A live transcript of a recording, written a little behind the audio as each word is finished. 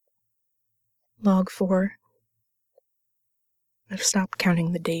Log 4. I've stopped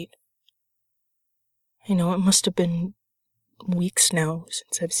counting the date. I know it must have been weeks now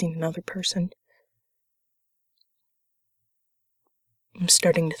since I've seen another person. I'm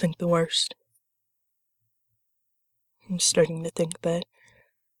starting to think the worst. I'm starting to think that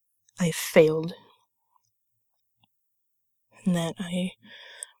I've failed, and that I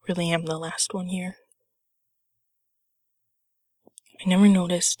really am the last one here. I never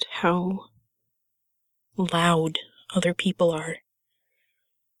noticed how loud other people are.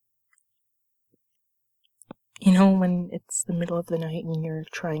 You know, when it's the middle of the night and you're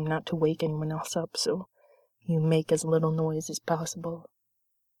trying not to wake anyone else up, so you make as little noise as possible.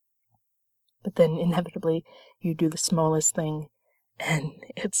 But then inevitably you do the smallest thing, and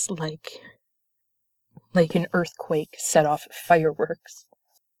it's like an earthquake set off fireworks.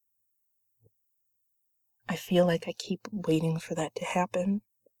 I feel like I keep waiting for that to happen,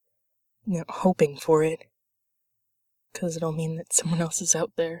 hoping for it, because it'll mean that someone else is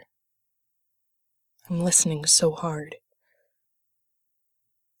out there. I'm listening so hard.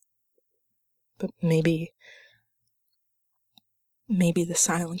 But maybe the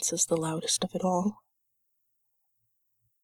silence is the loudest of it all.